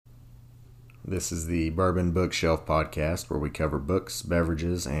This is the Bourbon Bookshelf podcast where we cover books,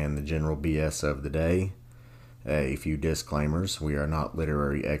 beverages, and the general BS of the day. A few disclaimers: we are not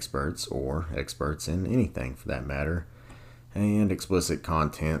literary experts or experts in anything for that matter, and explicit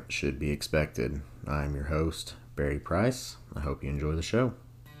content should be expected. I am your host, Barry Price. I hope you enjoy the show.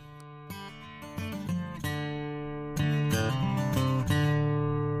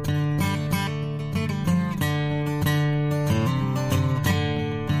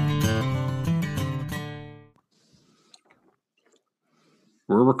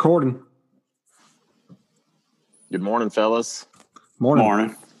 We're recording. Good morning, fellas.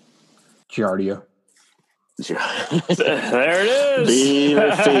 Morning. Giardia. There it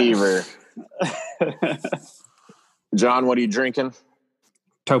is. Fever. John, what are you drinking?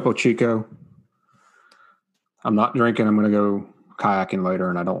 Topo Chico. I'm not drinking. I'm going to go kayaking later,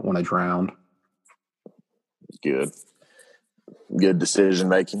 and I don't want to drown. Good decision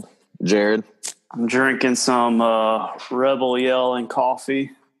making. Jared? I'm drinking some Rebel Yell and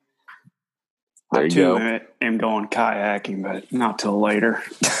coffee. There I you too go. am going kayaking, but not till later.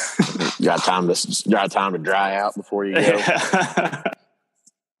 Got time to dry out before you go.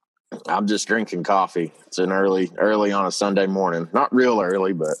 I'm just drinking coffee. It's an early on a Sunday morning. Not real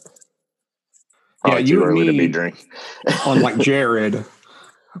early, but probably you too and early to me be drinking. Unlike Jared,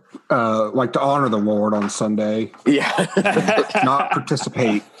 like to honor the Lord on Sunday. Yeah. Not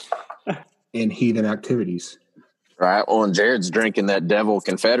participate in heathen activities. Right. Well, and Jared's drinking that Devil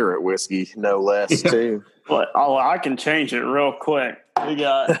Confederate whiskey, no less, too. But I can change it real quick. We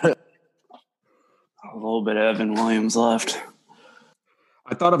got a little bit of Evan Williams left.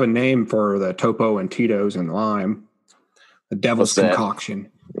 I thought of a name for the Topo and Tito's and lime. The Devil's What's that?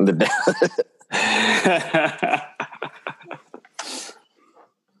 Concoction. The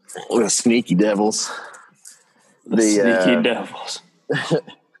sneaky devils. Sneaky devils.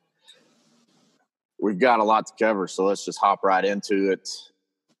 We've got a lot to cover, so let's just hop right into it.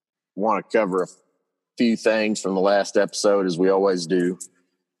 Want to cover a few things from the last episode, as we always do.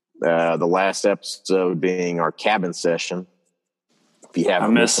 The last episode being our cabin session. If you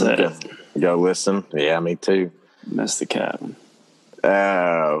haven't listened, go listen. Yeah, me too. Miss the cabin.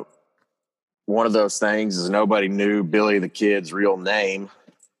 One of those things is nobody knew Billy the Kid's real name,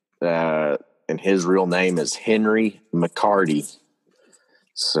 and his real name is Henry McCarty.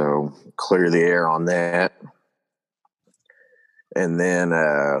 So clear the air on that. And then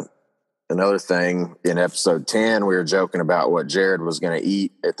another thing, in episode 10, we were joking about what Jared was going to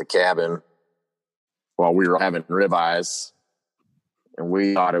eat at the cabin while we were having ribeyes. And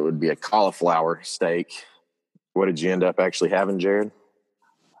we thought it would be a cauliflower steak. What did you end up actually having, Jared?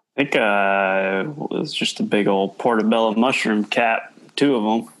 I think it was just a big old portobello mushroom cap, 2 of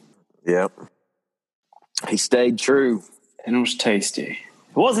them. Yep. He stayed true. And it was tasty.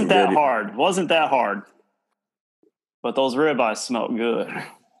 It wasn't that hard. But those ribeyes smelled good.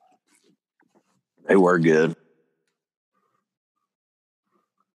 They were good.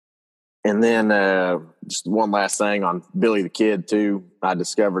 And then just one last thing on Billy the Kid, too. I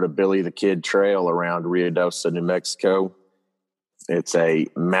discovered a Billy the Kid trail around Ruidoso, New Mexico. It's a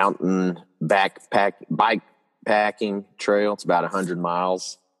mountain bike packing trail. It's about 100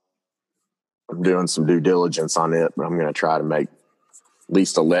 miles. I'm doing some due diligence on it, but I'm going to try to make at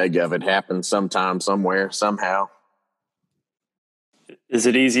least a leg of it happen sometime, somewhere, somehow. Is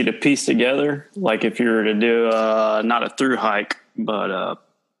it easy to piece together? Like if you were to do not a through hike, but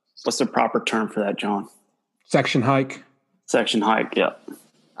what's the proper term for that, John? Section hike. Section hike, yep.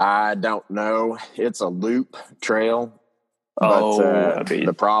 I don't know. It's a loop trail. But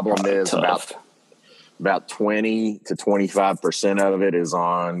the problem is tough. about 20 to 25% of it is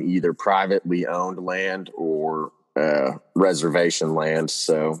on either privately owned land or reservation land.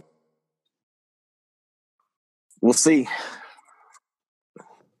 So we'll see.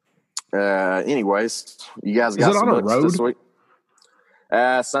 Anyways, you guys got some books this week?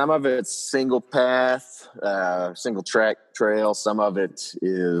 Some of it's single path, single track trail. Some of it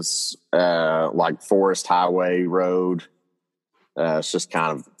is like forest highway road. It's just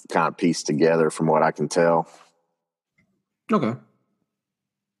kind of pieced together from what I can tell. Okay.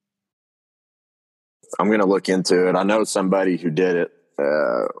 I'm going to look into it. I know somebody who did it,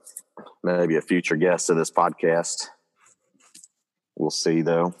 maybe a future guest of this podcast. We'll see,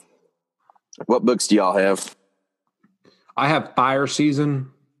 though. What books do y'all have? I have Fire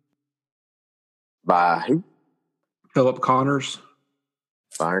Season. By who? Philip Connors.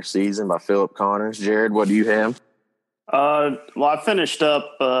 Fire Season by Philip Connors. Jared, what do you have? Well, I finished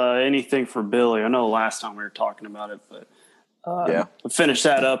up anything for Billy. I know last time we were talking about it, but I finished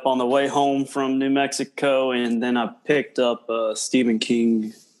that up on the way home from New Mexico, and then I picked up Stephen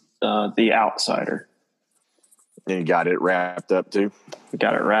King The Outsider. And you got it wrapped up too?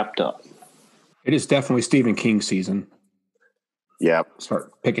 Got it wrapped up. It is definitely Stephen King season. Yeah.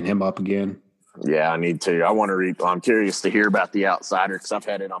 Start picking him up again. Yeah, I need to. I want to read. I'm curious to hear about The Outsider because I've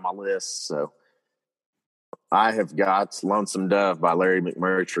had it on my list. So I have got Lonesome Dove by Larry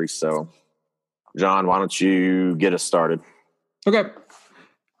McMurtry. So, John, why don't you get us started? Okay.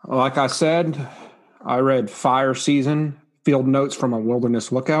 Like I said, I read Fire Season, Field Notes from a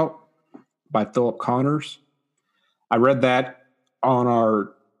Wilderness Lookout by Philip Connors. I read that on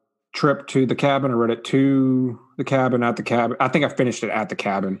our trip to the cabin. I read it to the cabin, at the cabin. I think I finished it at the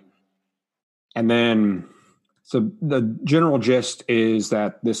cabin. And then, so the general gist is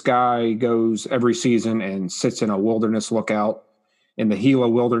that this guy goes every season and sits in a wilderness lookout in the Gila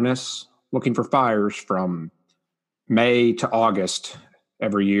Wilderness looking for fires from May to August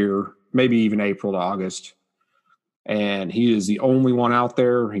every year, maybe even April to August. And he is the only one out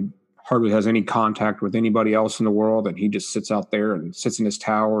there. He hardly has any contact with anybody else in the world. And he just sits out there and sits in his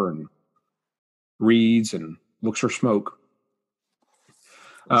tower and reads and looks for smoke.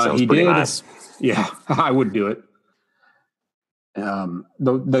 Sounds pretty nice. Yeah, I would do it.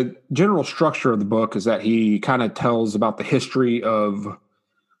 The general structure of the book is that he kind of tells about the history of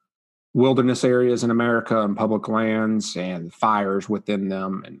wilderness areas in America and public lands and fires within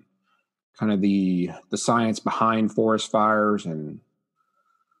them, and kind of the science behind forest fires and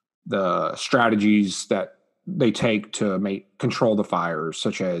the strategies that they take to control the fires,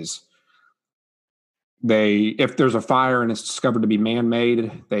 such as if there's a fire and it's discovered to be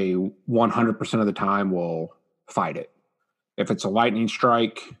man-made, they 100% of the time will fight it. If it's a lightning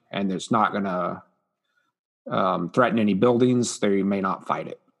strike and it's not going to threaten any buildings, they may not fight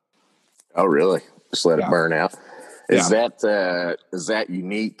it. Oh, really? Just let it burn out. Is that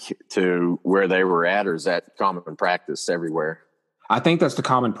unique to where they were at, or is that common practice everywhere? I think that's the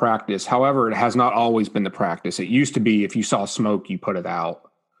common practice. However, it has not always been the practice. It used to be if you saw smoke, you put it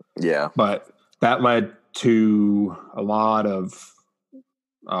out. Yeah. But that led to a lot of,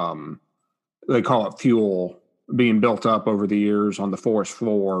 they call it fuel, being built up over the years on the forest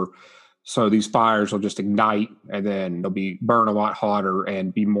floor. So these fires will just ignite and then they'll burn a lot hotter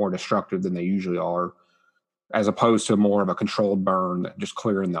and be more destructive than they usually are, as opposed to more of a controlled burn, just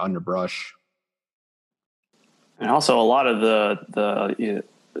clearing the underbrush. And also a lot of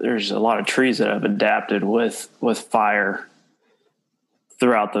there's a lot of trees that have adapted with fire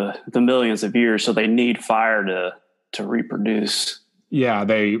throughout the millions of years. So they need fire to reproduce. Yeah,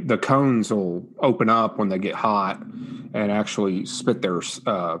 the cones will open up when they get hot and actually spit their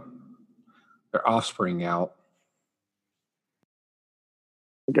offspring out.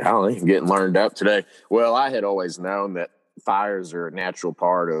 Golly, getting learned up today. Well, I had always known that fires are a natural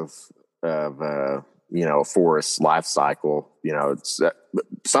part of a forest life cycle. It's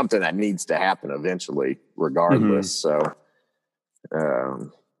something that needs to happen eventually, regardless. Mm-hmm.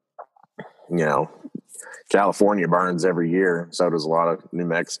 So, California burns every year. So does a lot of New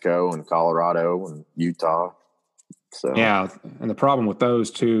Mexico and Colorado and Utah. So yeah, and the problem with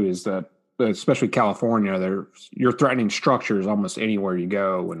those too is that, especially California, you're threatening structures almost anywhere you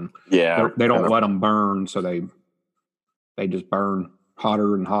go, and they don't let them burn, so they just burn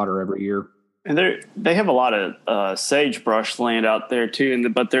hotter and hotter every year. And they have a lot of sagebrush land out there too,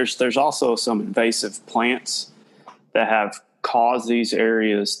 but there's also some invasive plants that have caused these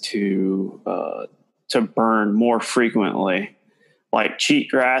areas to burn more frequently, like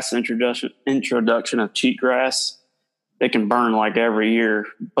cheatgrass. Introduction of cheatgrass. They can burn like every year,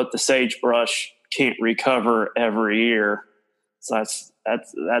 but the sagebrush can't recover every year. So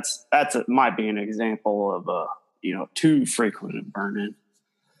that might be an example of too frequent burning.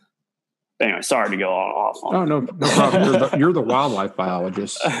 Anyway, sorry to go off on. Oh, no problem. You're the wildlife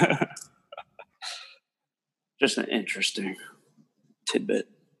biologist. Just an interesting tidbit.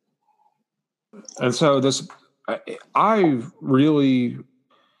 And so I really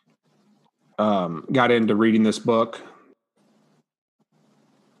got into reading this book.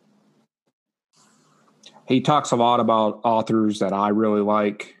 He talks a lot about authors that I really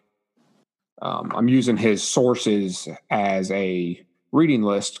like. I'm using his sources as a reading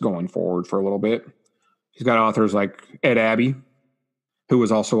list going forward for a little bit. He's got authors like Ed Abbey, who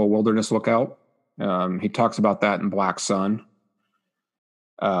was also a wilderness lookout. He talks about that in Black Sun.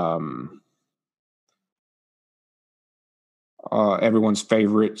 Everyone's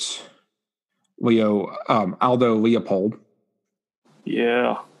favorites, Aldo Leopold.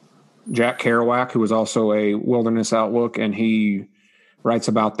 Yeah. Jack Kerouac, who was also a wilderness outlook, and he writes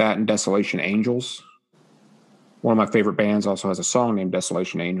about that in Desolation Angels. One of my favorite bands also has a song named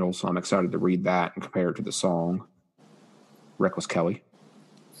Desolation Angels, so I'm excited to read that and compare it to the song Reckless Kelly.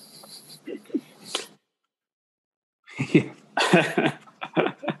 Yeah.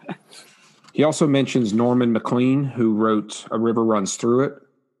 He also mentions Norman Maclean, who wrote A River Runs Through It.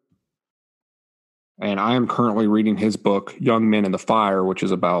 And I am currently reading his book, Young Men in the Fire, which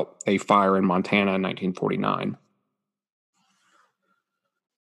is about a fire in Montana in 1949.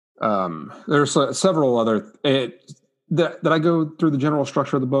 There's several other that I go through the general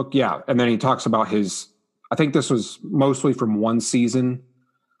structure of the book. Yeah. And then he talks about I think this was mostly from one season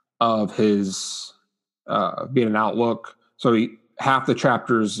of his being an outlook. So half the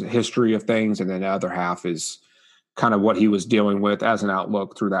chapter's history of things, and then the other half is kind of what he was dealing with as an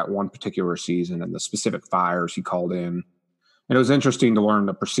outlook through that one particular season and the specific fires he called in. And it was interesting to learn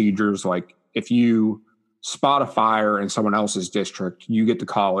the procedures. Like if you spot a fire in someone else's district, you get to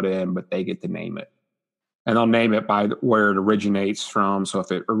call it in, but they get to name it. And they'll name it by where it originates from. So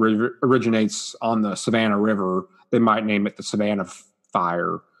if it originates on the Savannah River, they might name it the Savannah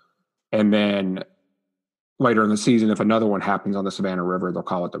Fire. And then later in the season, if another one happens on the Savannah River, they'll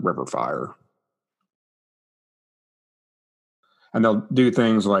call it the River Fire. And they'll do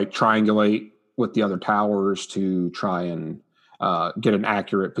things like triangulate with the other towers to try and get an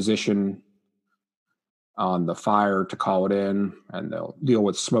accurate position on the fire to call it in. And they'll deal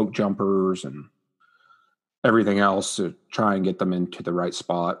with smoke jumpers and everything else to try and get them into the right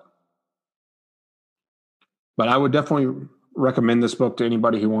spot. But I would definitely recommend this book to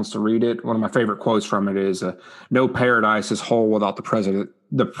anybody who wants to read it. One of my favorite quotes from it is, "No paradise is whole without the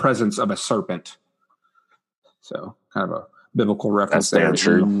presence of a serpent." So kind of a biblical reference. That's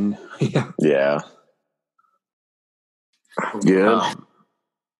there. true. Yeah. Yeah. Good.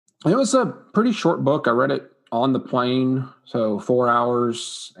 It was a pretty short book. I read it on the plane, so 4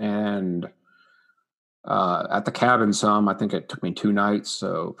 hours, and at the cabin some. I think it took me 2 nights,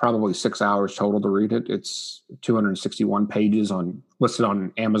 so probably 6 hours total to read it. It's 261 pages listed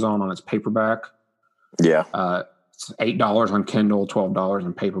on Amazon on its paperback. Yeah. It's $8 on Kindle, $12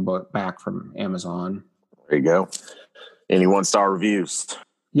 on paperback from Amazon. There you go. Any 1-star reviews?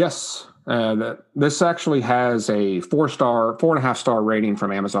 Yes. This actually has a 4.5-star rating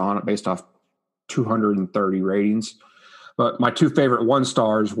from Amazon based off 230 ratings. But my 2 favorite 1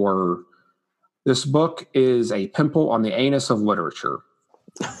 stars were, "This book is a pimple on the anus of literature."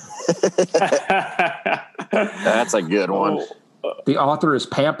 That's a good one. The author is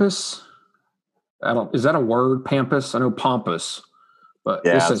Pampas. Is that a word, Pampas? I know pompous, but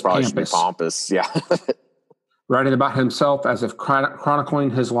Yeah, this says probably Pampas. should be pompous. Yeah. Writing about himself as if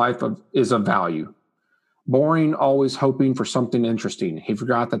chronicling his life is of value. Boring, always hoping for something interesting. He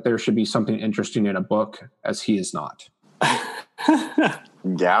forgot that there should be something interesting in a book, as he is not.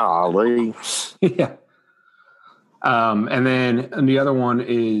 Golly. Yeah. And the other one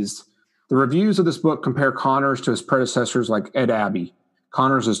is, "The reviews of this book compare Connors to his predecessors like Ed Abbey.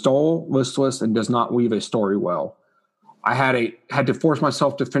 Connors is dull, listless, and does not weave a story well. I had to force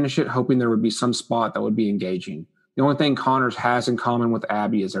myself to finish it, hoping there would be some spot that would be engaging. The only thing Connors has in common with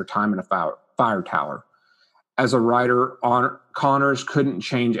Abbey is their time in a fire tower. As a writer, Connors couldn't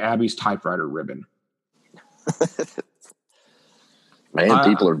change Abbey's typewriter ribbon." Man,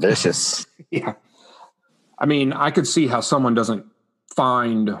 people are vicious. Yeah. I mean, I could see how someone doesn't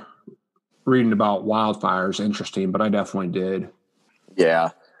find reading about wildfires interesting, but I definitely did. Yeah.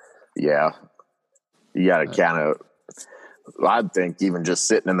 Yeah. You got to kind of, I'd think even just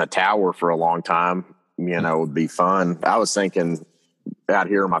sitting in the tower for a long time, would be fun. I was thinking out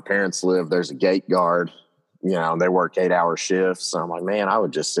here where my parents live, there's a gate guard, they work 8-hour shifts. So I'm like, man, I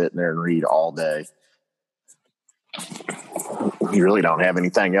would just sit in there and read all day. You really don't have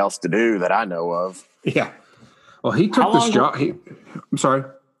anything else to do that I know of. Yeah. Well, he took this job. I'm sorry.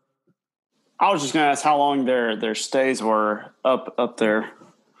 I was just going to ask how long their stays were up there.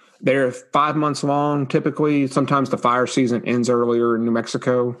 They're 5 months long, typically. Sometimes the fire season ends earlier in New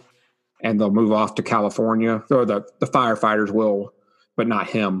Mexico, and they'll move off to California. Or the firefighters will, but not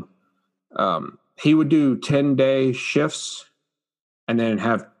him. He would do 10-day shifts and then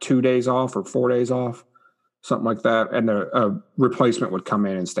have 2 days off or 4 days off, something like that. And a replacement would come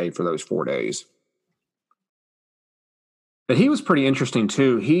in and stay for those 4 days. But he was pretty interesting,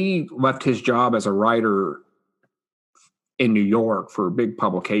 too. He left his job as a writer in New York for big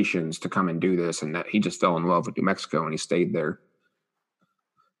publications to come and do this, and that he just fell in love with New Mexico and he stayed there.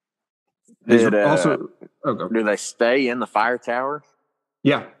 Do they stay in the fire tower?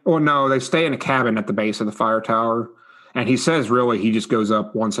 Yeah. Well, no, they stay in a cabin at the base of the fire tower. And he says really he just goes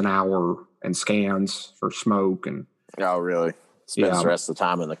up once an hour and scans for smoke. And oh, really? Spends the rest of the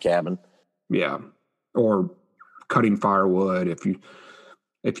time in the cabin. Yeah. Or cutting firewood. If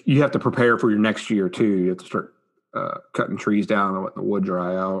you have to prepare for your next year too, you have to start cutting trees down and letting the wood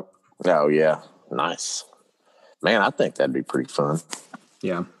dry out. Oh, yeah. Nice. Man, I think that'd be pretty fun.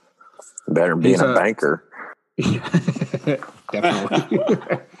 Yeah. Better than being a banker. Definitely.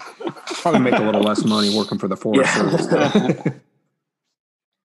 Probably make a little less money working for the Forest Service.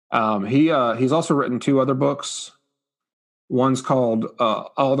 He's also written 2 other books. One's called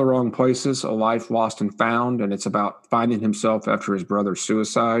All the Wrong Places, A Life Lost and Found, and it's about finding himself after his brother's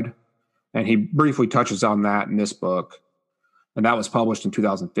suicide. And he briefly touches on that in this book. And that was published in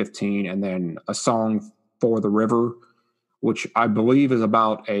 2015. And then A Song for the River, which I believe is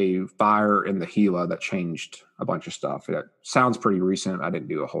about a fire in the Gila that changed a bunch of stuff. It sounds pretty recent. I didn't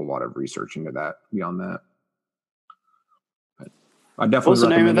do a whole lot of research into that beyond that. But I definitely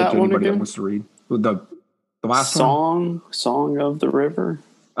recommend it to anybody that wants to read. The last one? Song of the River?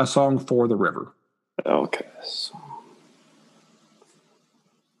 A Song for the River. Okay.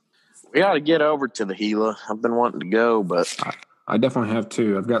 We ought to get over to the Gila. I've been wanting to go, but I definitely have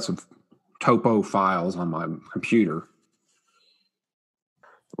too. I've got some topo files on my computer.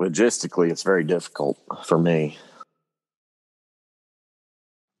 Logistically, it's very difficult for me.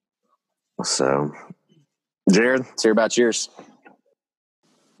 So, Jared, let's hear about yours.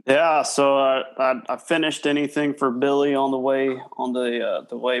 Yeah, so I finished Anything for Billy on the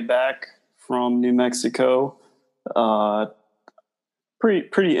way back from New Mexico.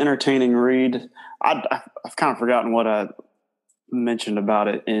 Pretty entertaining read. I've kind of forgotten what I mentioned about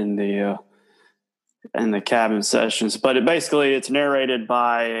it in the cabin sessions, but it's narrated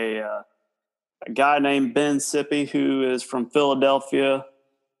by a guy named Ben Sippy, who is from Philadelphia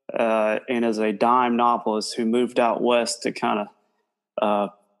and is a dime novelist who moved out west to kind of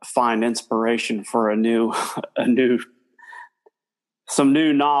find inspiration for some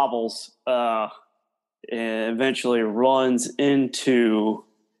new novels. And eventually runs into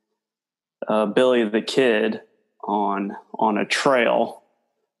Billy the Kid on a trail,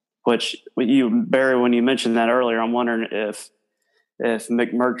 which Barry, when you mentioned that earlier, I'm wondering if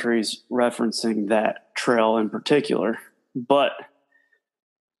McMurtry's referencing that trail in particular. But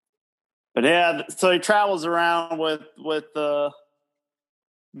yeah, so he travels around with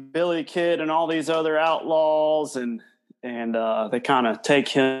Billy Kid and all these other outlaws, and they kind of take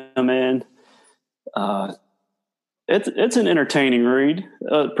him in. It's an entertaining read,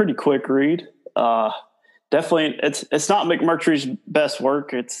 pretty quick read. Definitely, it's not McMurtry's best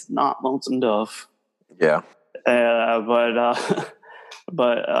work. It's not Lonesome Dove. Yeah.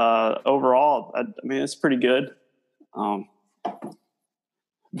 But overall, I mean, it's pretty good.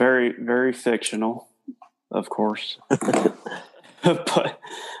 Very, very fictional, of course.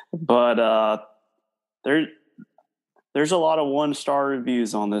 but there's a lot of 1-star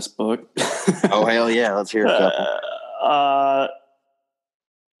reviews on this book. Oh, hell yeah. Let's hear a couple.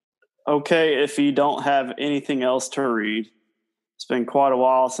 Okay, if you don't have anything else to read. It's been quite a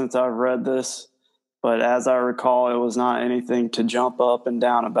while since I've read this, but as I recall, it was not anything to jump up and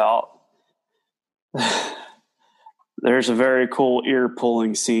down about. There's a very cool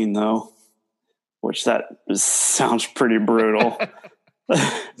ear-pulling scene, though, which that sounds pretty brutal.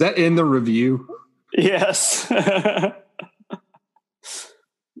 Is that in the review? Yes. Let's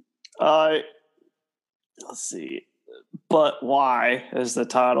see. But Why is the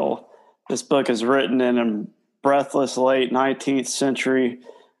title. This book is written in a breathless late 19th century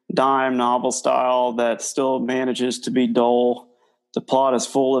dime novel style that still manages to be dull. The plot is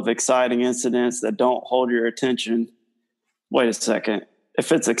full of exciting incidents that don't hold your attention. Wait a second.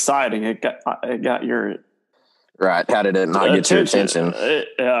 If it's exciting, it got your right. How did it not get your attention?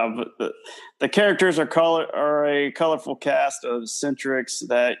 Yeah, but the characters are a colorful cast of eccentrics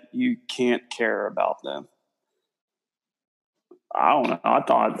that you can't care about them. I don't know. I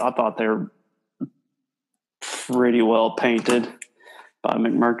thought they were pretty well painted by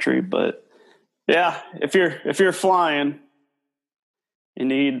McMurtry, but yeah, if you're flying, you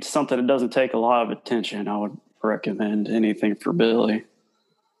need something that doesn't take a lot of attention. I would recommend Anything for Billy,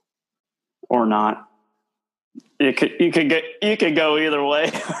 or not. You could go either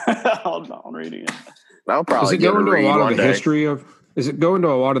way. on reading it. I'll probably Does it go into a lot of the history of? Is it go into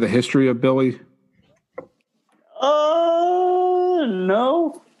a lot of the history of Billy?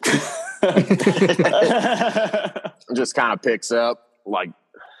 No. Just kind of picks up like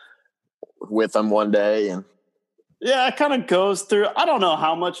with them one day, and yeah, it kind of goes through. I don't know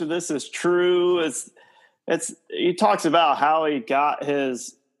how much of this is true. It's he talks about how he got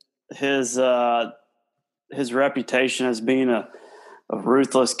his reputation as being a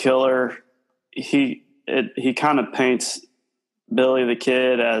ruthless killer. He kind of paints Billy the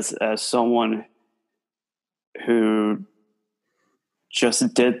Kid as someone who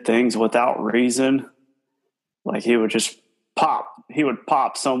just did things without reason. Like he would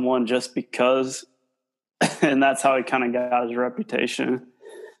pop someone just because and that's how he kind of got his reputation.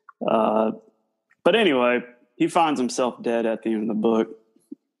 But anyway, he finds himself dead at the end of the book.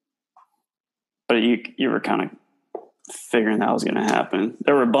 But you were kind of figuring that was going to happen.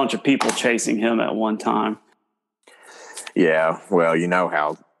 There were a bunch of people chasing him at one time. Yeah, well, you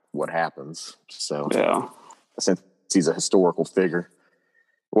know what happens. So yeah, since he's a historical figure.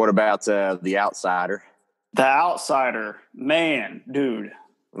 What about The Outsider? The Outsider, man, dude.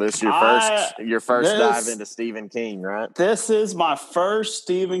 This is your first dive into Stephen King, right? This is my first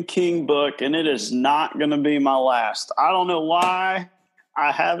Stephen King book, and it is not going to be my last. I don't know why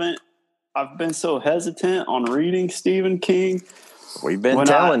I've been so hesitant on reading Stephen King. We've been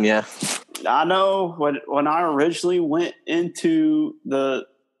telling you. I know when I originally went into the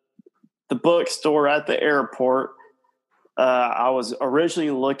bookstore at the airport, I was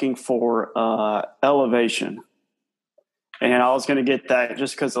originally looking for Elevation. And I was going to get that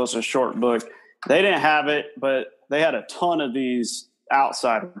just because it was a short book. They didn't have it, but they had a ton of these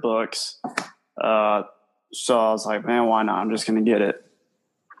Outsider books. So I was like, man, why not? I'm just going to get it.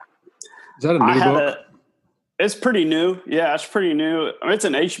 Is that a new book? It's pretty new. Yeah, it's pretty new. I mean, it's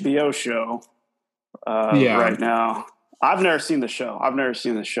an HBO show right now. I've never seen the show.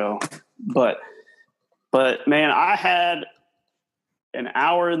 But man, I had an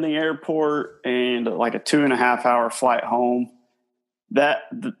hour in the airport and like a 2.5 hour flight home. That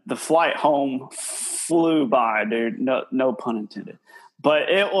the flight home flew by, dude. No pun intended. But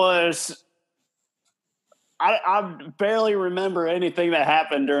it was. I barely remember anything that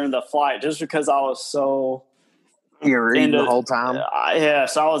happened during the flight, just because I was so. You were reading the whole time.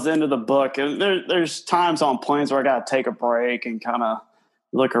 Yes, I was into the book. There's times on planes where I got to take a break and kind of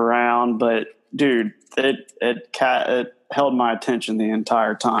look around, but dude, it held my attention the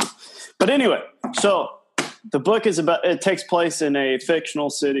entire time. But anyway, so the book it takes place in a fictional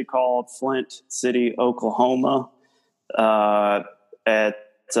city called Flint City, Oklahoma.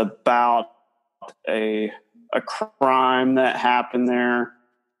 It's about a crime that happened there.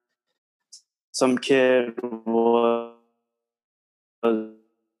 Some kid was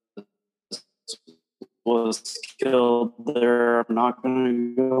killed there. I'm not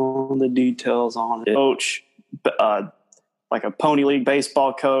going to go on the details on it. Coach, like a Pony League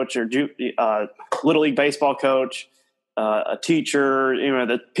baseball coach or Little League baseball coach, a teacher.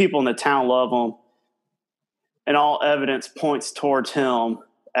 The people in the town love him, and all evidence points towards him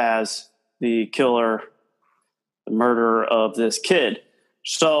as the killer, the murderer of this kid.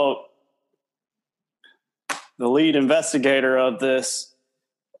 So the lead investigator of this,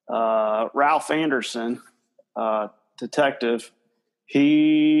 Ralph Anderson, detective,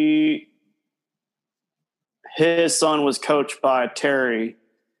 his son was coached by Terry,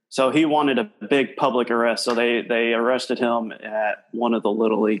 so he wanted a big public arrest. So they arrested him at one of the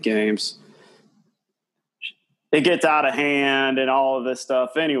Little League games. It gets out of hand and all of this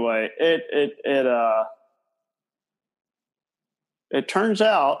stuff. Anyway, it turns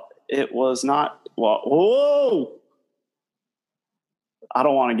out it was not. Well, whoa! I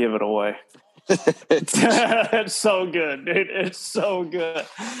don't want to give it away. It's so good, dude. It's so good.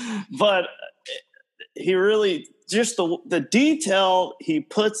 But he really just the detail he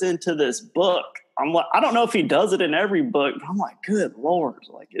puts into this book. I'm like, I don't know if he does it in every book, but I'm like, good Lord,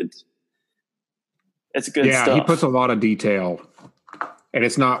 like it's good stuff. Yeah, he puts a lot of detail, and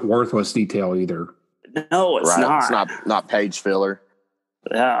it's not worthless detail either. No, it's not. It's not page filler.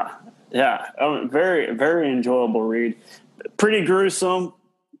 Yeah. Very, very enjoyable read. Pretty gruesome,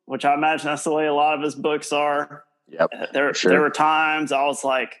 which I imagine that's the way a lot of his books are. Yep. There were times I was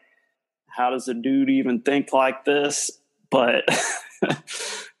like, how does a dude even think like this? But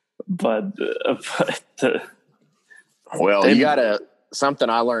something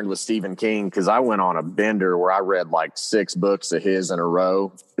I learned with Stephen King, because I went on a bender where I read like 6 books of his in a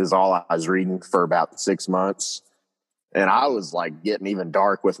row, is all I was reading for about 6 months. And I was like getting even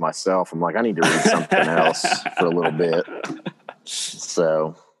dark with myself. I'm like, I need to read something else for a little bit.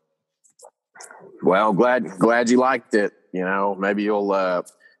 So, well, glad you liked it. Maybe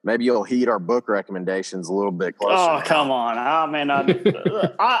you'll heed our book recommendations a little bit closer. Oh, come on. I mean,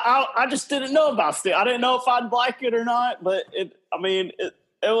 I just didn't know about Steve. I didn't know if I'd like it or not, but it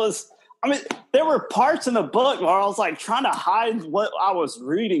was, there were parts in the book where I was like trying to hide what I was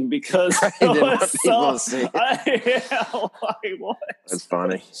reading because it was so, what? That's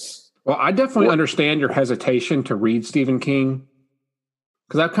funny. Well, I definitely understand your hesitation to read Stephen King,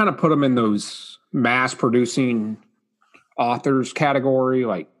 because I've kind of put him in those mass producing authors category,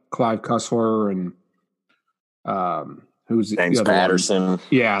 like Clive Cussler and who's James the other Patterson. one?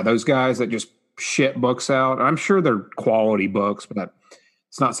 Yeah, those guys that just shit books out. I'm sure they're quality books, but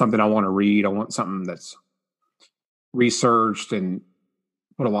it's not something I want to read. I want something that's researched and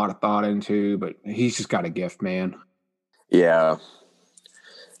put a lot of thought into, but he's just got a gift, man. Yeah.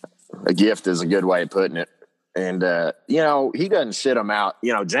 A gift is a good way of putting it. And, he doesn't shit them out.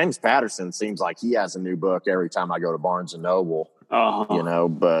 James Patterson seems like he has a new book every time I go to Barnes & Noble,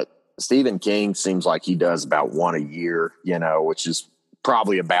 but Stephen King seems like he does about one a year, which is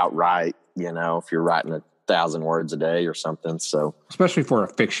probably about right, if you're writing 1,000 words a day or something. So, especially for a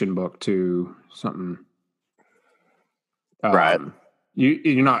fiction book too, something. Right.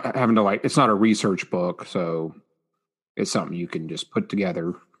 You're not having to it's not a research book. So it's something you can just put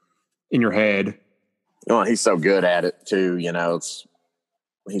together in your head. Well, he's so good at it too,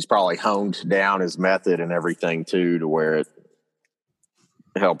 he's probably honed down his method and everything too, to where it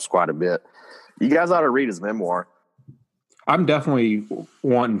helps quite a bit. You guys ought to read his memoir. I'm definitely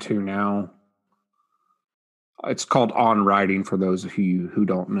wanting to now. It's called On Writing for those of you who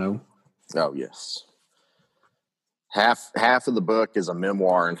don't know. Oh, yes. Half of the book is a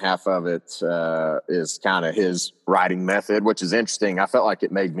memoir, and half of it is kind of his writing method, which is interesting. I felt like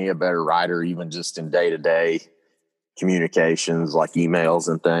it made me a better writer, even just in day-to-day communications, like emails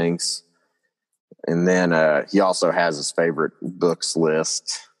and things. And then he also has his favorite books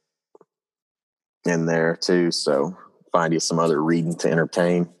list in there too. So find you some other reading to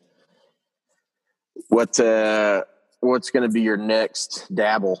entertain. What's going to be your next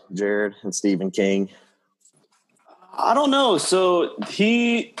dabble, Jared, and Stephen King? I don't know. So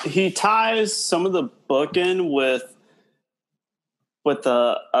he ties some of the book in with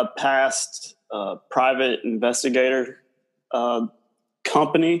a past private investigator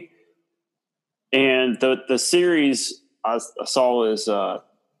company, and the series I saw is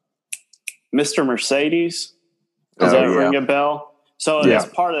Mr. Mercedes. Does that ring a bell? So as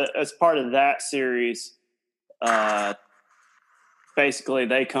part of that series, basically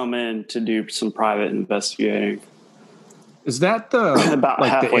they come in to do some private investigating. Is that the about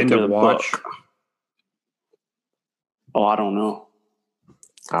the end of Watch? Book. Oh, I don't know.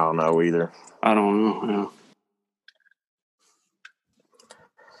 I don't know either. I don't know. Yeah.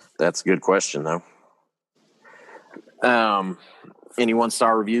 That's a good question, though. Any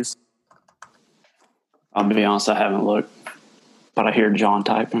 1-star reviews? I'll be honest, I haven't looked, but I hear John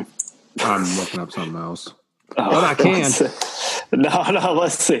typing. I'm looking up something else. But I can. No,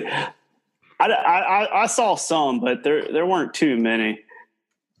 let's see. I saw some, but there weren't too many.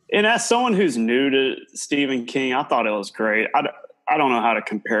 And as someone who's new to Stephen King, I thought it was great. I don't know how to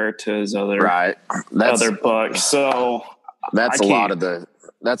compare it to his other books. So that's a lot of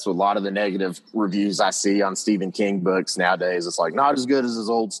the negative reviews I see on Stephen King books nowadays. It's like not as good as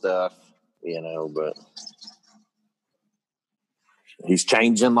his old stuff, but he's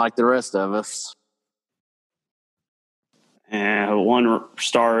changing like the rest of us. And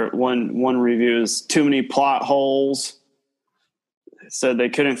one review is too many plot holes. It said they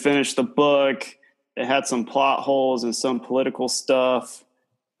couldn't finish the book. It had some plot holes and some political stuff,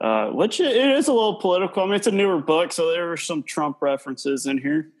 which it is a little political. I mean, it's a newer book, so there were some Trump references in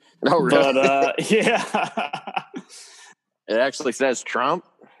here. Oh, really? But, yeah. It actually says Trump?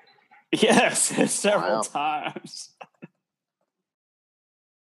 Yes, several times.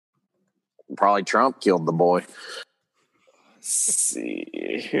 Probably Trump killed the boy. See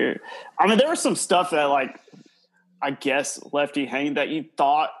here. I mean, there was some stuff that, I guess, left you hanging that you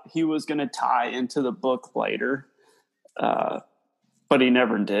thought he was going to tie into the book later, but he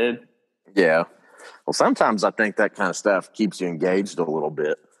never did. Yeah. Well, sometimes I think that kind of stuff keeps you engaged a little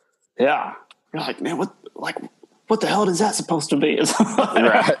bit. Yeah. You're like, man, what the hell is that supposed to be?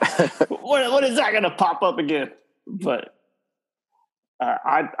 Right. What is that going to pop up again? But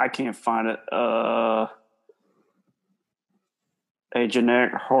I can't find it. A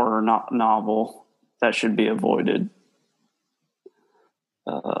generic horror novel that should be avoided.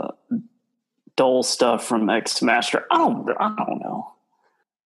 Dull stuff from X-Master. I don't know.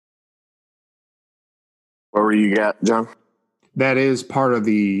 What were you got, John? That is part of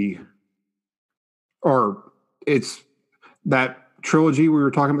it's that trilogy we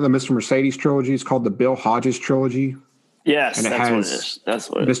were talking about, the Mr. Mercedes trilogy. It's called the Bill Hodges trilogy. Yes, and it that's has what it is. That's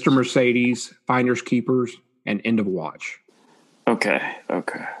what it Mr. is. Mercedes, Finders Keepers, and End of Watch. Okay.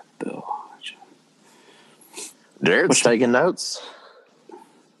 Bill Hodges. Jared's taking notes.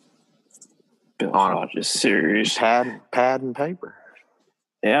 Bill Hodges series. Pad and paper.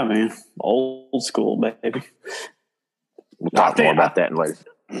 Yeah, man. Old school, baby. We'll talk more about that later.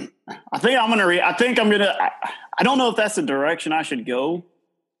 I think I'm going to read. I don't know if that's the direction I should go,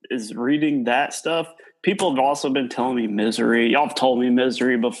 is reading that stuff. People have also been telling me Misery. Y'all have told me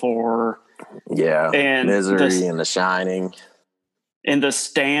Misery before. Yeah. And Misery and The Shining. And The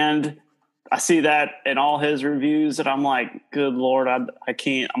Stand. I see that in all his reviews, and I'm like, good Lord, I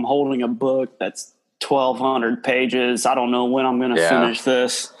can't. I'm holding a book that's 1,200 pages. I don't know when I'm going to finish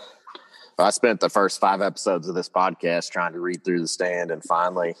this. I spent the first 5 episodes of this podcast trying to read through The Stand and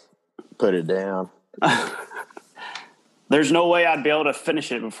finally put it down. There's no way I'd be able to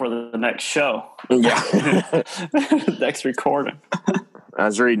finish it before the next show. Yeah. Next recording. I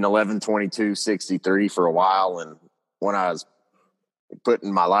was reading 11/22/63 for a while, and when I was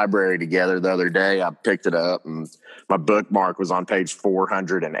putting my library together the other day, I picked it up and my bookmark was on page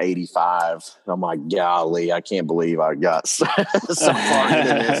 485. I'm like, golly, I can't believe I got so far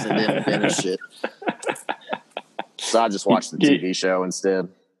into this and didn't finish it. So I just watched the TV show instead.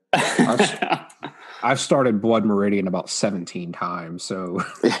 I've started Blood Meridian about 17 times, so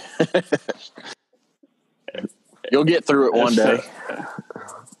you'll get through it one day.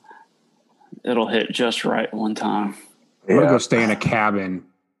 It'll hit just right one time. I'm going to go stay in a cabin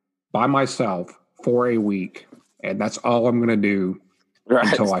by myself for a week, and that's all I'm going to do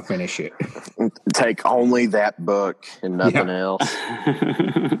until I finish it. Take only that book and nothing else.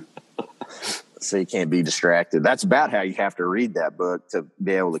 So you can't be distracted. That's about how you have to read that book to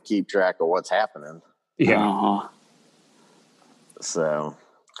be able to keep track of what's happening. Yeah. Uh-huh. So,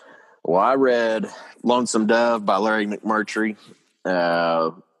 well, I read Lonesome Dove by Larry McMurtry.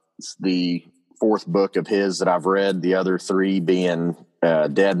 It's the 4th book of his that I've read. The other 3 being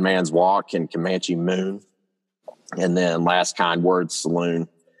Dead Man's Walk and Comanche Moon, and then Last Kind Words Saloon.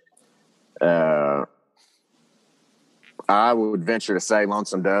 I would venture to say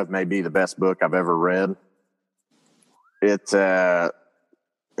Lonesome Dove may be the best book I've ever read.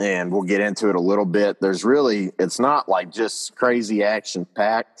 And we'll get into it a little bit. It's not like just crazy action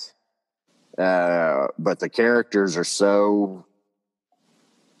packed, but the characters are so.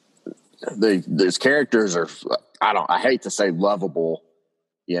 These characters are, I hate to say lovable,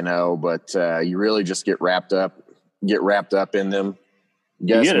 but you really just get wrapped up in them.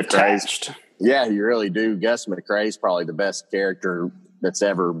 You get attached. Yeah, you really do. Gus McCrae's probably the best character that's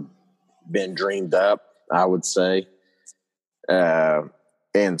ever been dreamed up, I would say.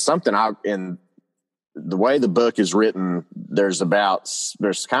 And something in the way the book is written, there's 5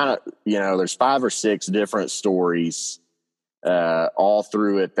 or 6 different stories all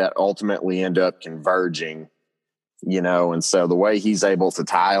through it that ultimately end up converging, and so the way he's able to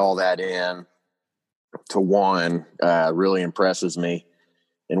tie all that in to one really impresses me.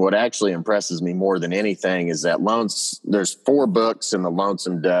 And what actually impresses me more than anything is that there's 4 books in the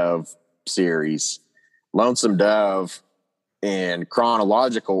Lonesome Dove series. Lonesome Dove, in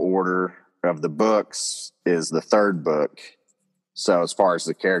chronological order of the books, is the 3rd book. So as far as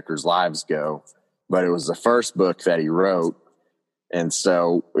the characters' lives go, but it was the first book that he wrote. And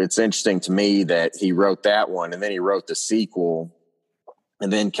so it's interesting to me that he wrote that one and then he wrote the sequel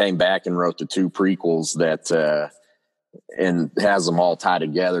and then came back and wrote the 2 prequels that, and has them all tied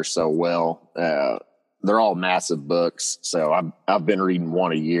together so well. They're all massive books. So I've been reading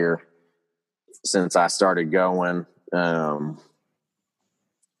one a year since I started going.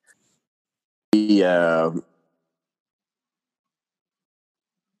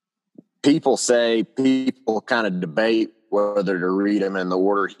 People kind of debate whether to read them in the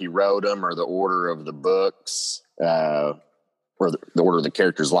order he wrote them or the order of the books, or the order of the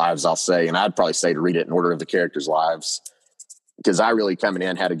characters' lives, I'll say. And I'd probably say to read it in order of the characters' lives, because I really coming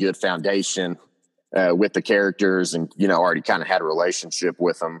in had a good foundation with the characters and, already kind of had a relationship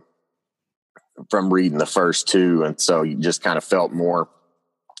with them from reading the first 2. And so you just kind of felt more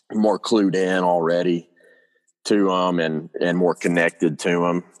clued in already to them and more connected to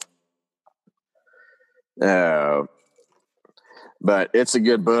them. But it's a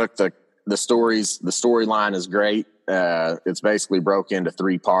good book. The storyline is great. It's basically broke into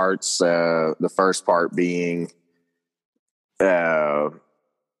 3 parts. The first part being in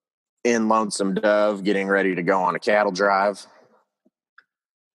Lonesome Dove getting ready to go on a cattle drive.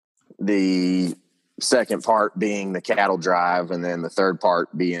 The second part being the cattle drive, and then the third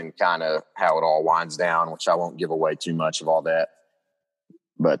part being kind of how it all winds down, which I won't give away too much of all that.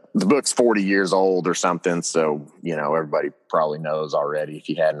 But the book's 40 years old or something, so, everybody probably knows already if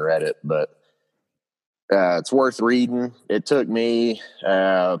you hadn't read it. But it's worth reading. It took me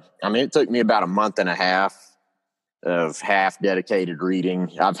about a month and a half of half dedicated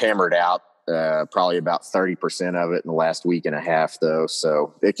reading. I've hammered out probably about 30% of it in the last week and a half, though,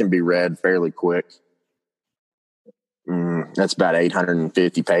 so it can be read fairly quick. That's about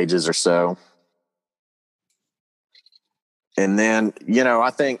 850 pages or so. And then,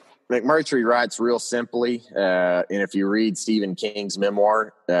 I think McMurtry writes real simply. And if you read Stephen King's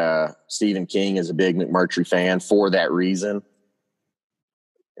memoir, Stephen King is a big McMurtry fan for that reason.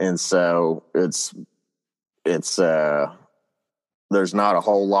 And so it's there's not a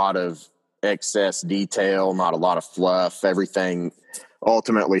whole lot of excess detail, not a lot of fluff. Everything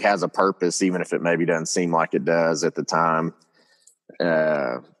ultimately has a purpose, even if it maybe doesn't seem like it does at the time.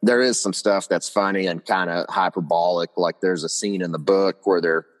 There is some stuff that's funny and kind of hyperbolic. Like there's a scene in the book where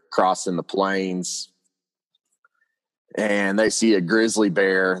they're crossing the plains and they see a grizzly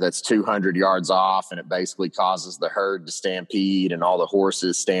bear that's 200 yards off, and it basically causes the herd to stampede and all the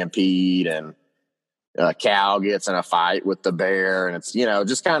horses stampede, and a cow gets in a fight with the bear, and it's,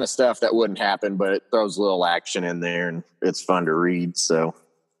 just kind of stuff that wouldn't happen, but it throws a little action in there and it's fun to read. So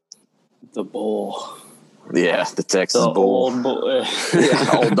The bull. Yeah, the Texas bull. Yeah,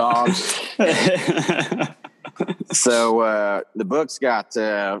 old dog. So the book's got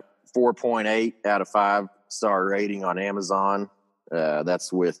 4.8 out of 5-star rating on Amazon.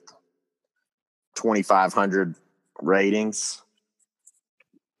 That's with 2,500 ratings.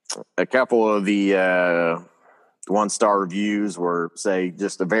 A couple of the 1-star reviews were, say,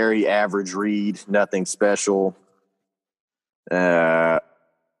 just a very average read, nothing special.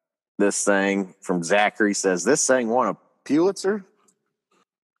 This thing from Zachary says, this thing won a Pulitzer?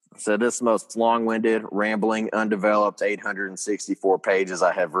 So this most long-winded, rambling, undeveloped 864 pages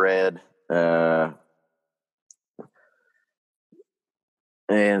I have read. And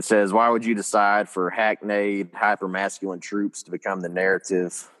says, why would you decide for hackneyed, hyper-masculine troops to become the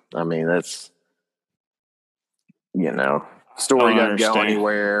narrative? I mean, that's, story doesn't go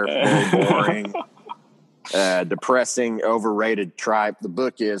anywhere. Very boring. Depressing, overrated tripe. The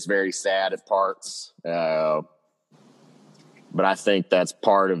book is very sad at parts. But I think that's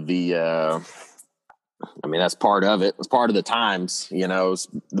part of the, that's part of it. It's part of the times, the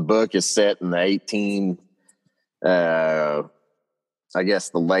book is set in the I guess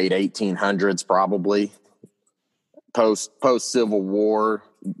the late 1800s, probably post Civil War,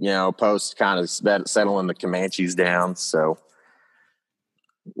 post kind of settling the Comanches down. So,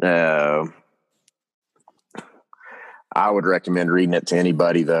 I would recommend reading it to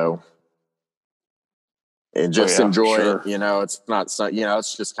anybody, though, and just enjoy it. It's not,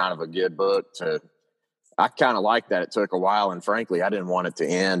 it's just kind of a good book I kind of like that it took a while, and frankly, I didn't want it to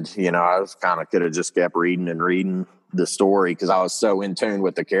end. I was could have just kept reading and reading the story because I was so in tune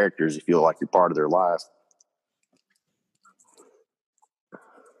with the characters. You feel like you're part of their life.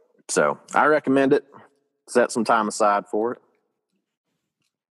 So I recommend it. Set some time aside for it.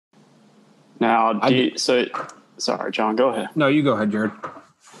 Now, sorry, John, go ahead. No, you go ahead, Jared.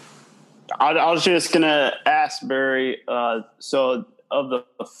 I was just going to ask Barry, so of the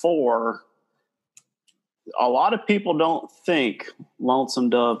 4, a lot of people don't think Lonesome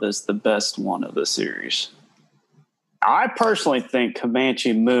Dove is the best one of the series. I personally think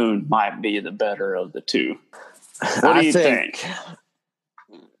Comanche Moon might be the better of the 2. What do you think?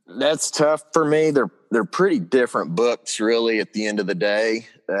 That's tough for me. They're pretty different books, really, at the end of the day.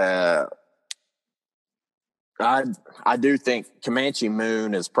 I do think Comanche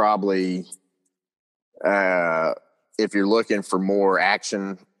Moon is probably, if you're looking for more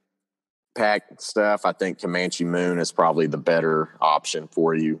action-packed stuff, I think Comanche Moon is probably the better option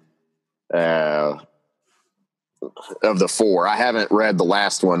for you. Of the 4, I haven't read the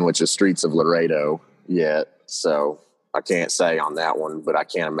last one, which is Streets of Laredo, yet, so I can't say on that one, but I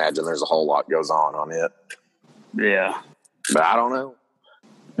can't imagine there's a whole lot goes on it. Yeah. But I don't know.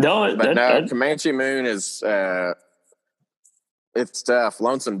 No, Comanche Moon is it's tough.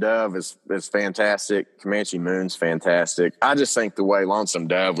 Lonesome Dove is fantastic. Comanche Moon's fantastic. I just think the way Lonesome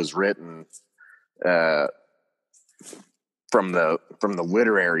Dove was written from the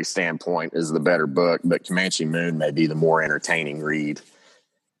literary standpoint is the better book, but Comanche Moon may be the more entertaining read,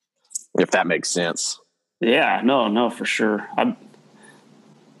 if that makes sense. Yeah, no, for sure. I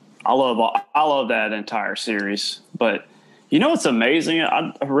love that entire series. But what's amazing?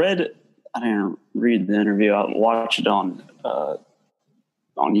 I didn't read the interview. I watched it on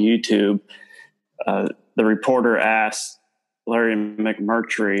YouTube. The reporter asked Larry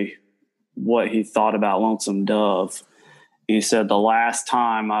McMurtry what he thought about Lonesome Dove. He said, the last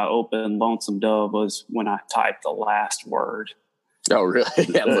time I opened Lonesome Dove was when I typed the last word. Oh, really? I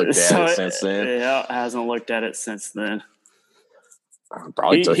haven't looked at it since then. Yeah, hasn't looked at it since then.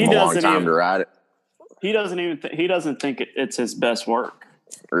 Probably took him a long time to write it. He doesn't think it's his best work.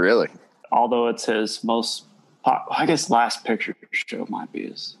 Really? Although it's his most, I guess, Last Picture Show might be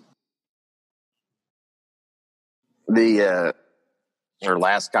his. Or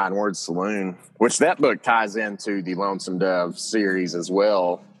Last Kind Word Saloon, which that book ties into the Lonesome Dove series as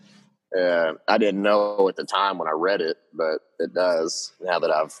well. I didn't know at the time when I read it, but it does now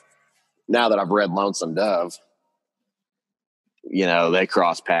that I've read Lonesome Dove. they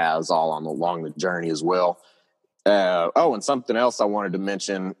cross paths all along the journey as well. And something else I wanted to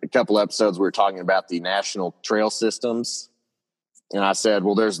mention, a couple episodes we were talking about the national trail systems. And I said,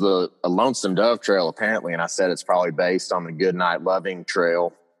 well, there's a Lonesome Dove Trail apparently. And I said, it's probably based on the Goodnight Loving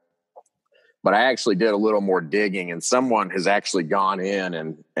Trail. But I actually did a little more digging, and someone has actually gone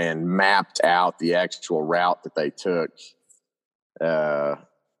in and mapped out the actual route that they took.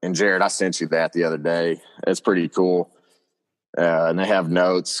 And Jared, I sent you that the other day. It's pretty cool. And they have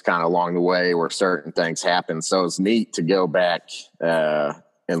notes kind of along the way where certain things happen. So it's neat to go back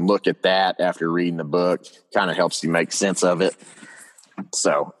and look at that after reading the book. Kind of helps you make sense of it.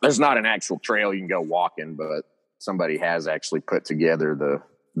 So there's not an actual trail you can go walking, but somebody has actually put together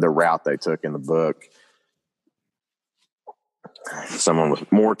the route they took in the book. Someone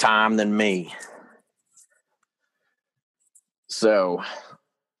with more time than me. So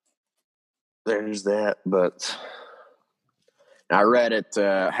there's that, but I read it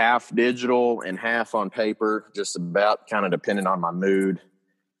half digital and half on paper, just about, kind of depending on my mood.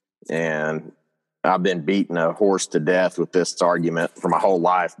 And I've been beating a horse to death with this argument for my whole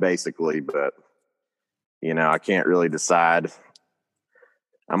life, basically. But, I can't really decide.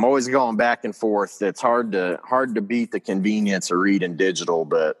 I'm always going back and forth. It's hard to beat the convenience of reading digital,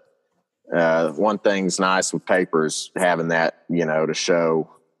 but one thing's nice with paper is having that, to show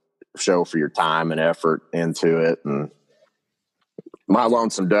for your time and effort into it. And my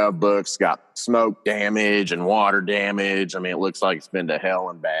Lonesome Dove book's got smoke damage and water damage. I mean, it looks like it's been to hell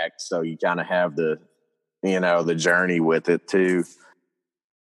and back. So you kind of have the journey with it too.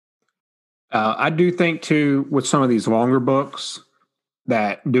 I do think too, with some of these longer books,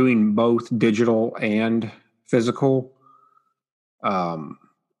 that doing both digital and physical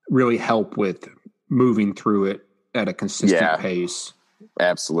really help with moving through it at a consistent pace.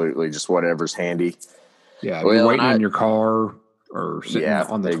 Absolutely. Just whatever's handy. Yeah. Well, you're waiting in your car or sitting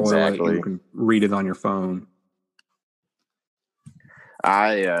on the toilet, you can read it on your phone.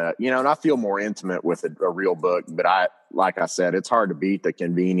 And I feel more intimate with a real book, but like I said, it's hard to beat the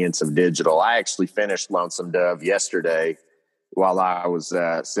convenience of digital. I actually finished Lonesome Dove yesterday while I was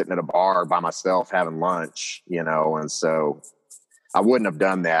sitting at a bar by myself having lunch, and so I wouldn't have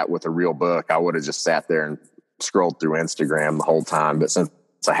done that with a real book. I would have just sat there and scrolled through Instagram the whole time. But since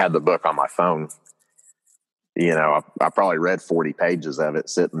I had the book on my phone, I probably read 40 pages of it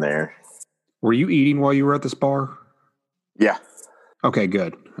sitting there. Were you eating while you were at this bar? Yeah. Okay,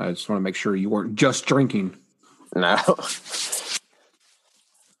 good. I just want to make sure you weren't just drinking. No.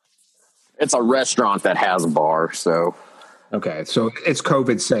 It's a restaurant that has a bar, so. Okay, so it's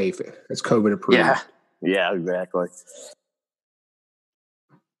COVID safe. It's COVID approved. Yeah, exactly.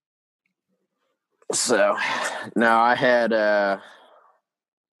 So, no, I had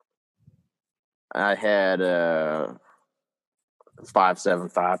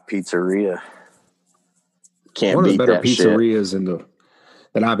 575 Pizzeria. Can't one of the beat better that pizzerias shit.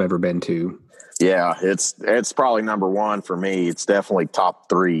 that I've ever been to. Yeah, it's probably number one for me. It's definitely top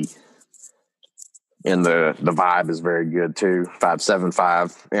 3. And the vibe is very good too.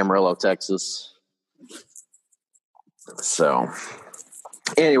 575 Amarillo, Texas. So,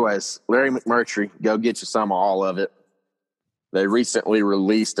 anyways, Larry McMurtry, go get you some of all of it. They recently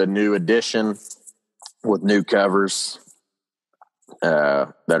released a new edition with new covers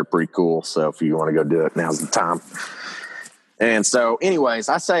that are pretty cool. So if you want to go do it, now's the time. And so, anyways,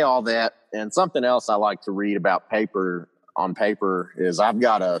 I say all that. And something else I like to read about paper is I've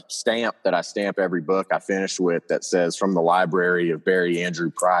got a stamp that I stamp every book I finish with that says from the library of Barry Andrew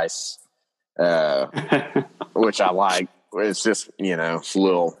Price, which I like. It's just, it's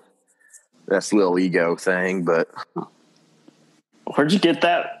that's a little ego thing, but. Where'd you get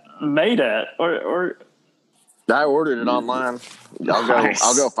that made at? Or I ordered it online.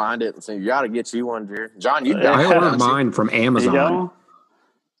 I'll go find it and say, you got to get you one, Jared. John, you got I ordered mine from Amazon.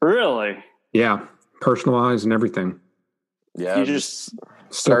 Really? Yeah. Personalized and everything. Yeah. You just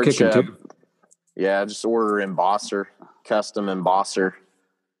still kicking too. Yeah. Just order embosser, custom embosser.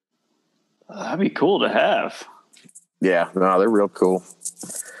 That'd be cool to have. Yeah. No, they're real cool.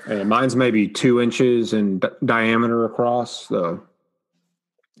 And mine's maybe 2 inches in diameter across. So.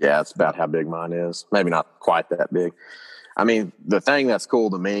 Yeah, that's about how big mine is. Maybe not quite that big. I mean, the thing that's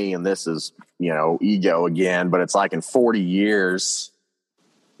cool to me, and this is, ego again, but it's like in 40 years,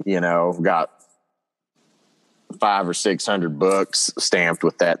 got 500 or 600 books stamped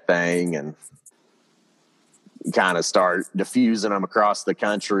with that thing, and kind of start diffusing them across the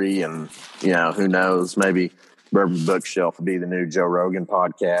country. And, who knows, maybe Bourbon Bookshelf will be the new Joe Rogan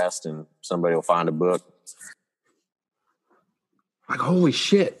podcast and somebody will find a book. Like, holy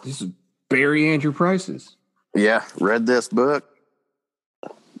shit, this is Barry Andrew Price's. Yeah, read this book.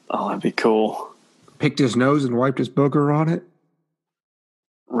 Oh, that'd be cool. Picked his nose and wiped his booger on it.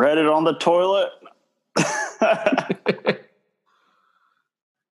 Read it on the toilet.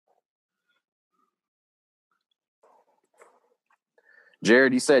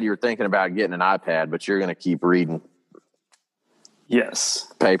 Jared, you said you were thinking about getting an iPad, but you're going to keep reading.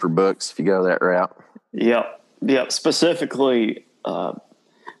 Yes. Paper books if you go that route. Yep. Specifically,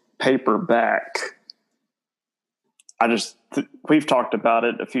 paperback. We've talked about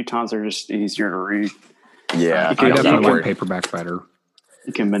it a few times. They're just easier to read. Yeah, I definitely like paperback better.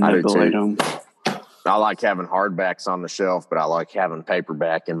 You can manipulate them. I like having hardbacks on the shelf, but I like having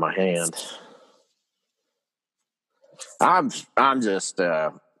paperback in my hand. I'm just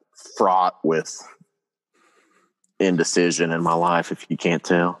fraught with indecision in my life, if you can't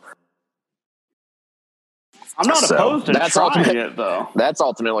tell. I'm not opposed to trying it, though. That's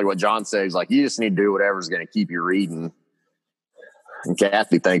ultimately what John says. Like, you just need to do whatever's going to keep you reading. And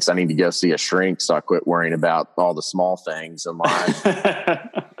Kathy thinks I need to go see a shrink, so I quit worrying about all the small things in life.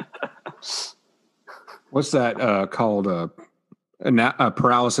 What's that called?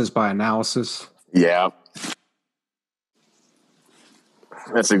 Paralysis by analysis? Yeah.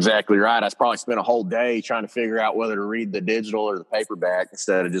 That's exactly right. I probably spent a whole day trying to figure out whether to read the digital or the paperback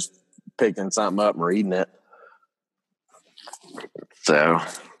instead of just picking something up and reading it. So,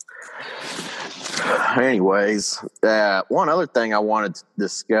 anyways, one other thing I wanted to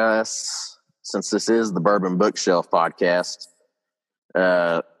discuss, since this is the Bourbon Bookshelf podcast,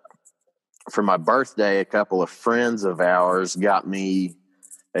 for my birthday, a couple of friends of ours got me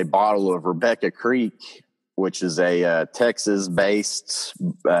a bottle of Rebecca Creek, which is a Texas-based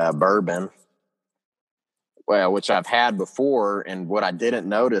bourbon, which I've had before. And what I didn't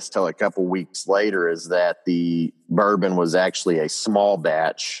notice till a couple weeks later is that the bourbon was actually a small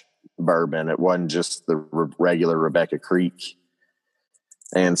batch bourbon. It wasn't just the regular Rebecca Creek.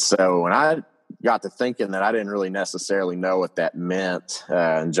 And so when I got to thinking that, I didn't really necessarily know what that meant.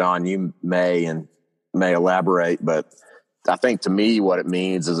 And John, you may elaborate, but I think to me what it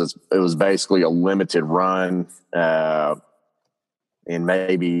means is it was basically a limited run, and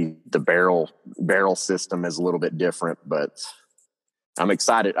maybe the barrel system is a little bit different, but I'm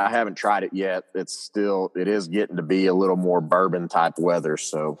excited. I haven't tried it yet. It is getting to be a little more bourbon type weather,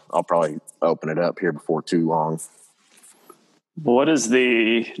 so I'll probably open it up here before too long. What is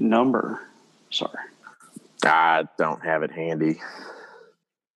the number? Sorry. I don't have it handy.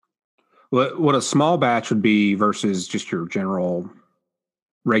 What a small batch would be versus just your general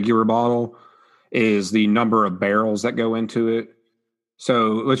regular bottle is the number of barrels that go into it.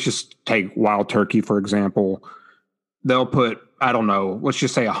 So let's just take Wild Turkey, for example. They'll put, I don't know, let's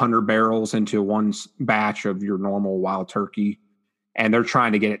just say 100 barrels into one batch of your normal Wild Turkey. And they're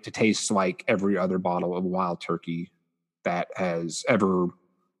trying to get it to taste like every other bottle of Wild Turkey that has ever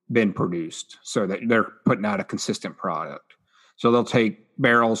been produced, so that they're putting out a consistent product. So they'll take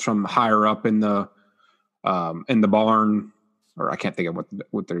barrels from higher up in the barn, or I can't think of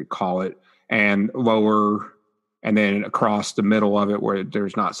what they call it, and lower, and then across the middle of it where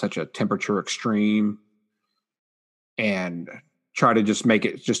there's not such a temperature extreme, and try to just make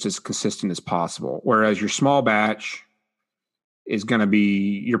it just as consistent as possible. Whereas your small batch is going to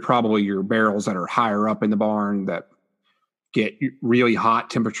be your barrels that are higher up in the barn that get really hot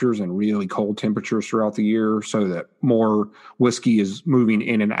temperatures and really cold temperatures throughout the year, so that more whiskey is moving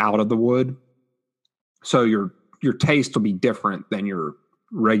in and out of the wood. So your taste will be different than your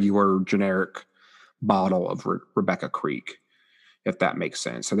regular generic bottle of Rebecca Creek, if that makes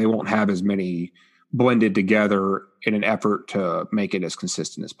sense. So they won't have as many blended together in an effort to make it as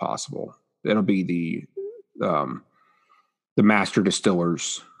consistent as possible. It'll be the master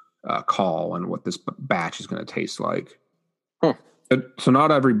distiller's call on what this batch is going to taste like. Huh. So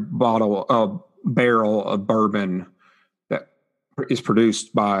not every barrel of bourbon that is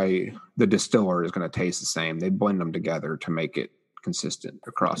produced by the distiller is going to taste the same. They blend them together to make it consistent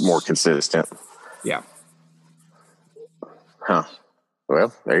across. More consistent. Yeah. Huh.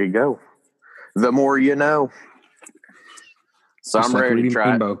 Well, there you go. The more you know. So Just I'm like ready to try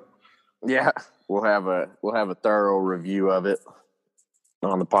it. Rainbow. Yeah, we'll have a thorough review of it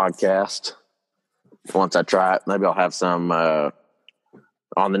on the podcast. Once I try it, maybe I'll have some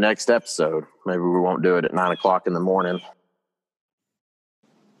on the next episode. Maybe we won't do it at 9:00 in the morning.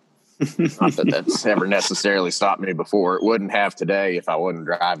 Not that that's ever necessarily stopped me before. It wouldn't have today if I wasn't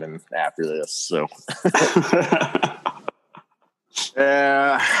driving after this. So,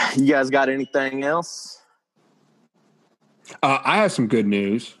 you guys got anything else? I have some good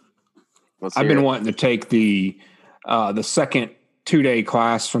news. I've been wanting to take the second 2-day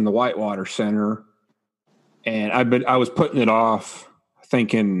class from the Whitewater Center And I was putting it off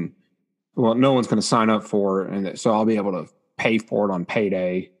thinking, well, no one's going to sign up for it. And so I'll be able to pay for it on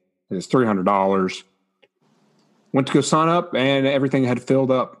payday. It's $300. Went to go sign up and everything had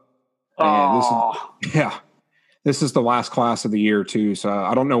filled up. And this is the last class of the year too. So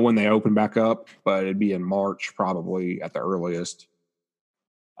I don't know when they open back up, but it'd be in March probably at the earliest.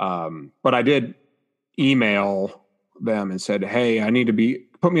 But I did email them and said, hey, I need to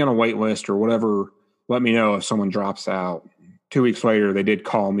put me on a wait list or whatever. Let me know if someone drops out. 2 weeks later, they did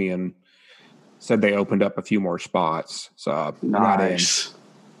call me and said they opened up a few more spots. So I got in.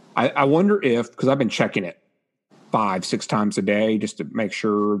 I wonder if, because I've been checking it 5-6 times a day just to make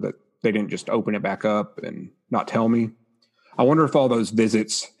sure that they didn't just open it back up and not tell me. I wonder if all those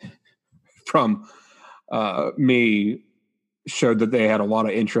visits from me showed that they had a lot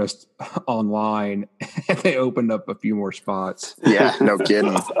of interest online and they opened up a few more spots. Yeah, no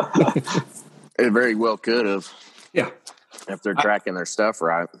kidding. It very well could have. Yeah. If they're tracking their stuff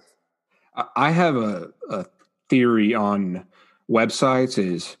right. I have a theory on websites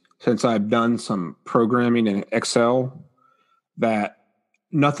is, since I've done some programming in Excel, that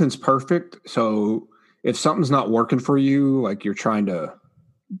nothing's perfect. So if something's not working for you, like you're trying to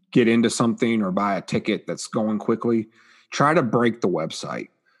get into something or buy a ticket that's going quickly, try to break the website,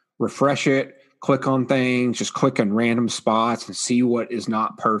 refresh it, click on things, just click on random spots and see what is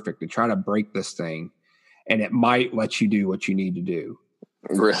not perfect and try to break this thing. And it might let you do what you need to do.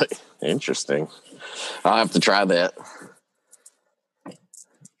 Really interesting. I'll have to try that.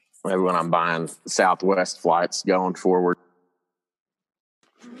 Maybe when I'm buying Southwest flights going forward.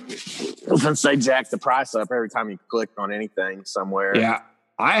 Since they jack the price up every time you click on anything somewhere. Yeah.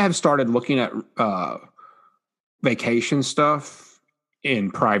 I have started looking at vacation stuff in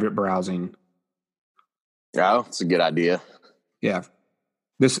private browsing. Oh, it's a good idea. Yeah.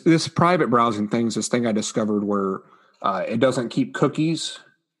 This private browsing thing's this thing I discovered where it doesn't keep cookies.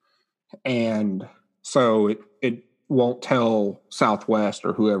 And so it won't tell Southwest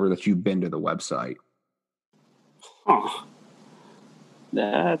or whoever that you've been to the website. Huh.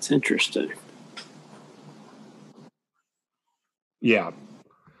 That's interesting. Yeah.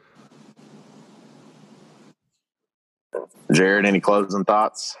 Jared, any closing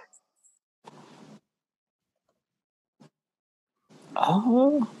thoughts?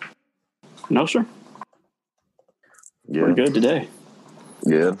 No, sir. Yeah. We're good today.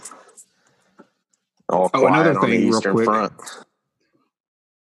 Good. All quiet another on the thing, real Eastern quick. Front.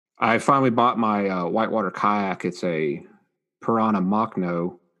 I finally bought my whitewater kayak. It's a Piranha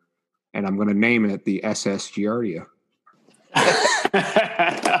Machno, and I'm going to name it the SS Giardia.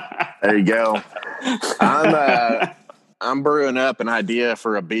 There you go. I'm brewing up an idea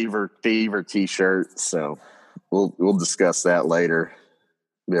for a Beaver Thiever t-shirt, so we'll discuss that later.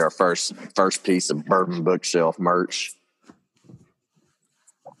 Be our first piece of Bourbon Bookshelf merch.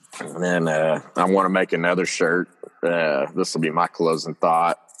 And then I want to make another shirt. This will be my closing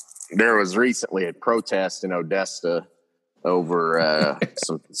thought. There was recently a protest in Odessa over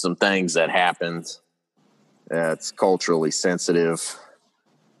some things that happened. It's culturally sensitive,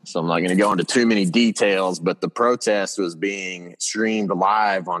 so I'm not going to go into too many details, but the protest was being streamed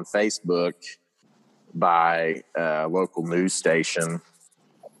live on Facebook by a local news station.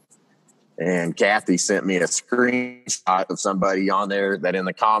 And Kathy sent me a screenshot of somebody on there that in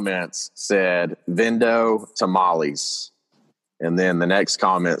the comments said, Vendo Tamales. And then the next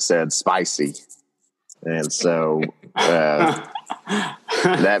comment said, spicy. And so that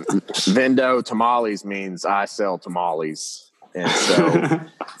Vendo Tamales means I sell tamales. And so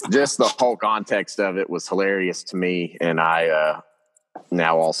just the whole context of it was hilarious to me. And I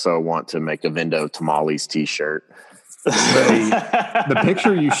now also want to make a Vendo Tamales t-shirt. The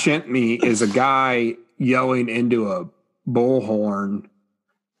picture you sent me is a guy yelling into a bullhorn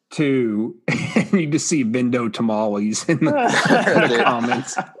too, and you just see Vendo Tamales in the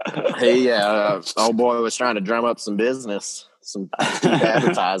comments. Hey, old boy was trying to drum up some business, some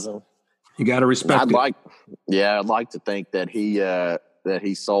advertising. You got to respect it. I'd like to think that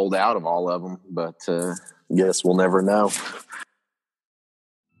he sold out of all of them, but guess we'll never know.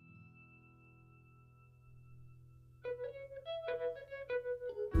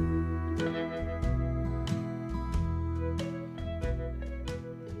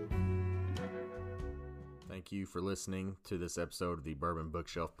 Thank you for listening to this episode of the Bourbon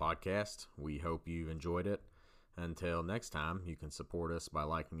Bookshelf Podcast. We hope you've enjoyed it. Until next time, you can support us by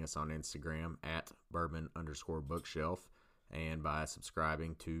liking us on Instagram at bourbon_bookshelf and by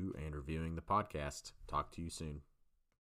subscribing to and reviewing the podcast. Talk to you soon.